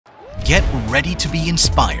Get ready to be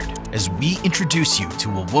inspired as we introduce you to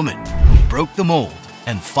a woman who broke the mold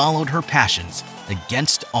and followed her passions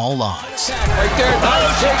against all odds. Right there,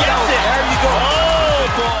 nice. She gets it. There you go.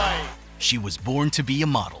 Oh, boy. She was born to be a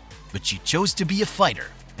model, but she chose to be a fighter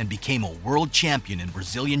and became a world champion in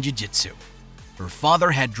Brazilian Jiu-Jitsu. Her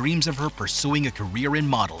father had dreams of her pursuing a career in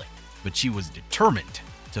modeling, but she was determined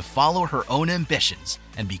to follow her own ambitions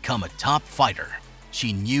and become a top fighter.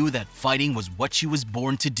 She knew that fighting was what she was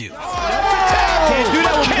born to do. Can't do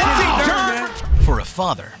that with Mackenzie Dern. For a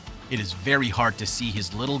father, it is very hard to see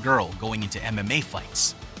his little girl going into MMA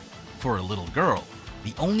fights. For a little girl,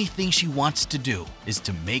 the only thing she wants to do is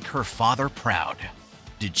to make her father proud.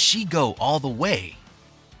 Did she go all the way?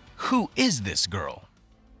 Who is this girl?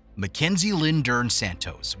 Mackenzie Lynne Dern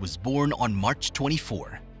Santos was born on March 24,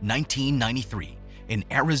 1993, in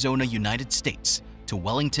Arizona, United States, to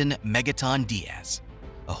Wellington Megaton Diaz,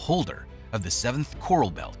 a holder of the 7th Coral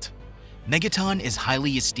Belt. Megaton is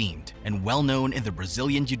highly esteemed and well known in the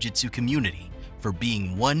Brazilian Jiu-Jitsu community for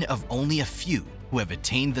being one of only a few who have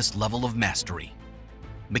attained this level of mastery.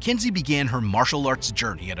 Mackenzie began her martial arts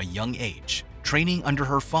journey at a young age, training under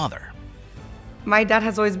her father. My dad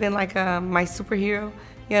has always been like my superhero.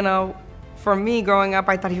 You know, for me growing up,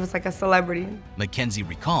 I thought he was like a celebrity. Mackenzie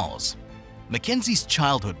recalls, Mackenzie's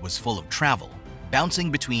childhood was full of travel,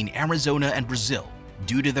 bouncing between Arizona and Brazil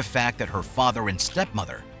due to the fact that her father and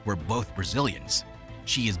stepmother were both Brazilians.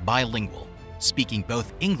 She is bilingual, speaking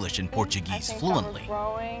both English and Portuguese fluently.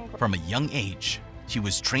 From a young age, she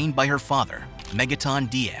was trained by her father, Megaton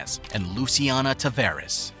Diaz, and Luciana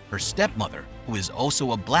Tavares, her stepmother, who is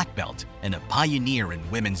also a black belt and a pioneer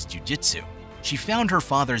in women's jiu-jitsu. She found her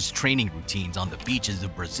father's training routines on the beaches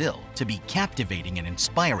of Brazil to be captivating and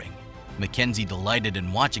inspiring. Mackenzie delighted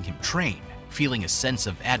in watching him train, feeling a sense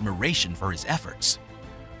of admiration for his efforts.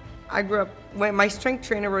 I grew up, when my strength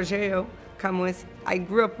trainer, Rogério Camus, I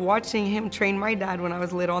grew up watching him train my dad when I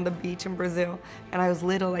was little on the beach in Brazil. And I was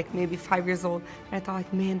little, like maybe 5 years old. And I thought,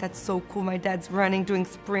 like, man, that's so cool. My dad's running, doing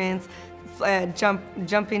sprints,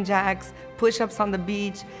 jumping jacks, push-ups on the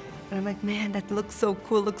beach. And I'm like, man, that looks so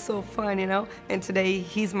cool, looks so fun, you know? And today,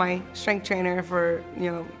 he's my strength trainer for,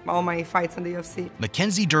 you know, all my fights in the UFC.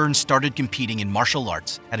 Mackenzie Dern started competing in martial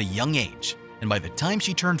arts at a young age, and by the time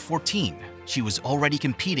she turned 14, she was already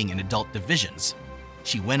competing in adult divisions.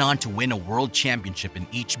 She went on to win a world championship in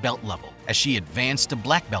each belt level as she advanced to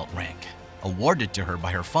black belt rank, awarded to her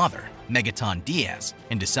by her father, Megaton Diaz,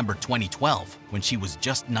 in December 2012 when she was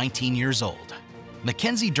just 19 years old.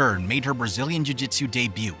 Mackenzie Dern made her Brazilian Jiu-Jitsu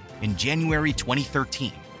debut in January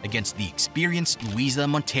 2013 against the experienced Luisa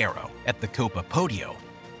Monteiro at the Copa Podio.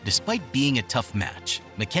 Despite being a tough match,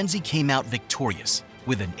 Mackenzie came out victorious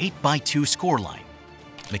with an 8-by-2 scoreline.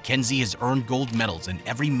 Mackenzie has earned gold medals in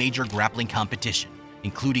every major grappling competition,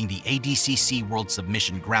 including the ADCC World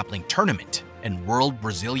Submission Grappling Tournament and World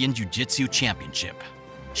Brazilian Jiu-Jitsu Championship.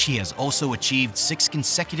 She has also achieved 6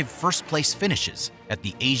 consecutive first-place finishes at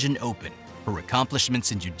the Asian Open. Her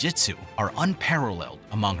accomplishments in jiu-jitsu are unparalleled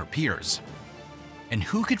among her peers. And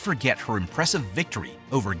who could forget her impressive victory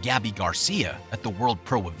over Gabby Garcia at the World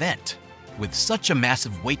Pro event? With such a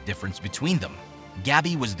massive weight difference between them,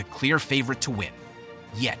 Gabby was the clear favorite to win.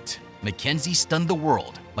 Yet, Mackenzie stunned the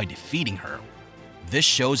world by defeating her. This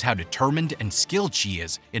shows how determined and skilled she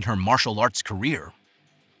is in her martial arts career.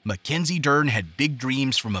 Mackenzie Dern had big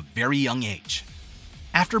dreams from a very young age.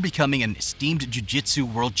 After becoming an esteemed jiu-jitsu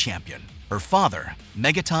world champion, her father,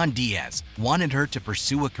 Megaton Diaz, wanted her to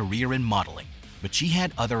pursue a career in modeling, but she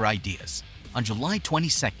had other ideas. On July 22,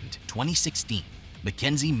 2016,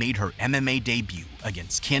 Mackenzie made her MMA debut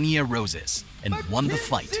against Kenya Roses and won the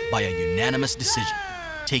fight by a unanimous decision,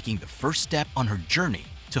 taking the first step on her journey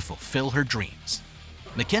to fulfill her dreams.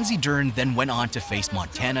 Mackenzie Dern then went on to face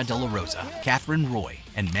Montana De La Rosa, Catherine Roy,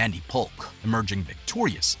 and Mandy Polk, emerging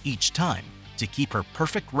victorious each time to keep her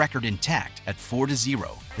perfect record intact at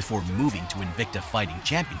 4-0 before moving to Invicta Fighting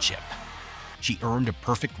Championship. She earned a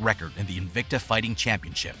perfect record in the Invicta Fighting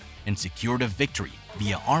Championship and secured a victory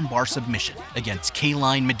via armbar submission against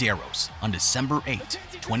Kaline Medeiros on December 8,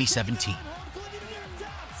 2017.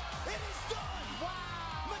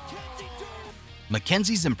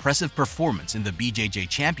 Mackenzie's impressive performance in the BJJ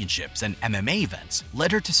Championships and MMA events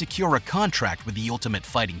led her to secure a contract with the Ultimate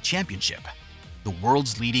Fighting Championship, the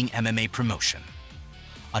world's leading MMA promotion.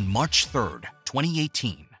 On March 3,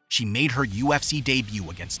 2018, she made her UFC debut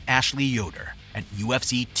against Ashley Yoder at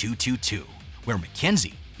UFC 222, where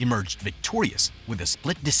Mackenzie emerged victorious with a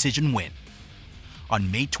split decision win.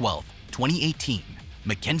 On May 12, 2018,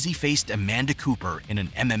 Mackenzie faced Amanda Cooper in an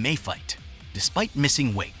MMA fight. Despite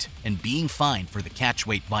missing weight and being fined for the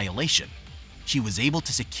catchweight violation, she was able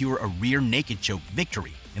to secure a rear naked choke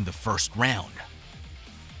victory in the first round.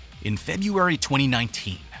 In February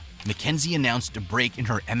 2019, Mackenzie announced a break in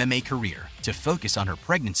her MMA career to focus on her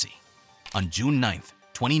pregnancy. On June 9,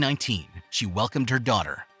 2019, she welcomed her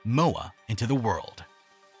daughter, Moa, into the world.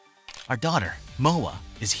 Our daughter, Moa,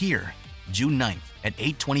 is here, June 9th at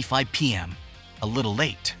 8:25 p.m. A little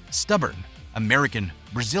late, stubborn, American,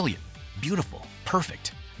 Brazilian, beautiful,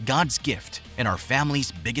 perfect, God's gift, and our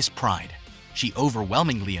family's biggest pride, she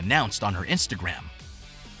overwhelmingly announced on her Instagram.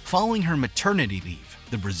 Following her maternity leave,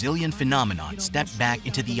 the Brazilian phenomenon stepped back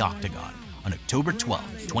into the octagon on October 12,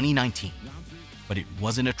 2019. But it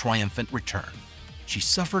wasn't a triumphant return. She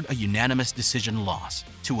suffered a unanimous decision loss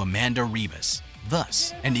to Amanda Ribas,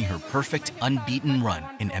 thus ending her perfect unbeaten run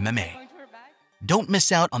in MMA. Don't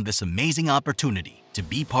miss out on this amazing opportunity to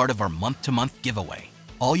be part of our month-to-month giveaway.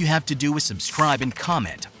 All you have to do is subscribe and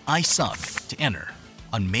comment "I sub" to enter.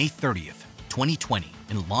 On May 30th, 2020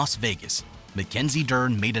 in Las Vegas, Mackenzie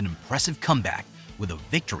Dern made an impressive comeback with a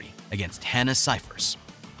victory against Hannah Cyphers.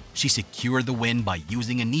 She secured the win by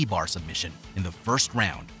using a knee bar submission in the first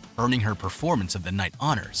round, earning her Performance of the Night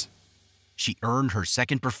honors. She earned her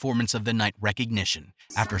second Performance of the Night recognition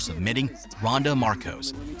after submitting Rhonda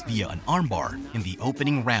Marcos via an armbar in the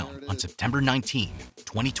opening round on September 19,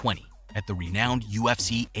 2020 at the renowned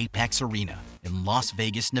UFC Apex Arena in Las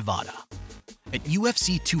Vegas, Nevada. At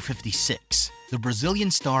UFC 256, the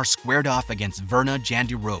Brazilian star squared off against Verna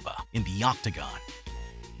Jandiroba in the octagon.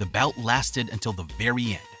 The bout lasted until the very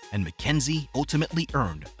end, and Mackenzie ultimately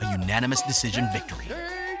earned a unanimous decision victory.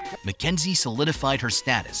 Mackenzie solidified her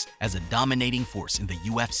status as a dominating force in the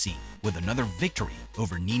UFC with another victory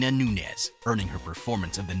over Nina Nunes, earning her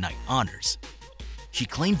Performance of the Night honors. She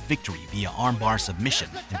claimed victory via armbar submission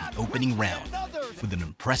in the opening round. With an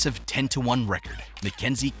impressive 10-1 record,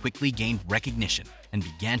 Mackenzie quickly gained recognition and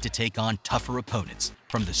began to take on tougher opponents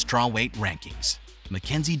from the strawweight rankings.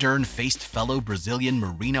 Mackenzie Dern faced fellow Brazilian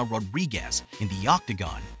Marina Rodriguez in the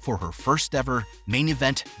octagon for her first ever main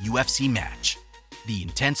event UFC match. The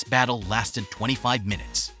intense battle lasted 25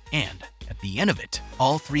 minutes, and at the end of it,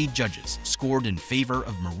 all three judges scored in favor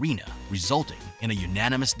of Marina, resulting in a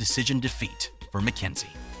unanimous decision defeat for Mackenzie.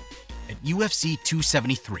 At UFC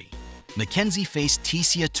 273, Mackenzie faced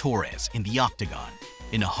Tecia Torres in the octagon.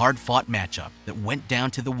 In a hard-fought matchup that went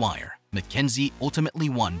down to the wire, Mackenzie ultimately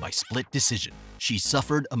won by split decision. She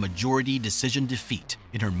suffered a majority decision defeat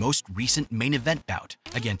in her most recent main event bout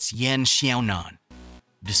against Yan Xiaonan.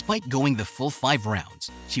 Despite going the full 5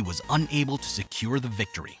 rounds, she was unable to secure the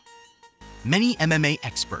victory. Many MMA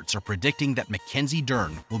experts are predicting that Mackenzie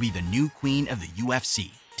Dern will be the new queen of the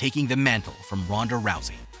UFC, taking the mantle from Ronda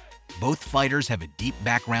Rousey. Both fighters have a deep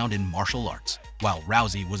background in martial arts. While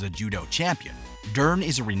Rousey was a judo champion, Dern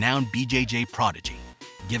is a renowned BJJ prodigy.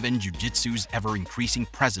 Given Jiu-Jitsu's ever-increasing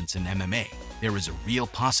presence in MMA, there is a real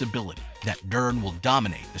possibility that Dern will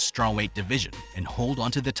dominate the strawweight division and hold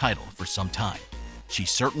onto the title for some time. She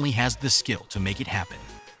certainly has the skill to make it happen.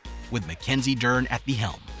 With Mackenzie Dern at the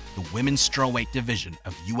helm, the women's strawweight division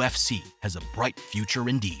of UFC has a bright future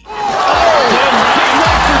indeed. Oh,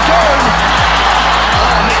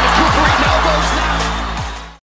 man, recuperating elbows now.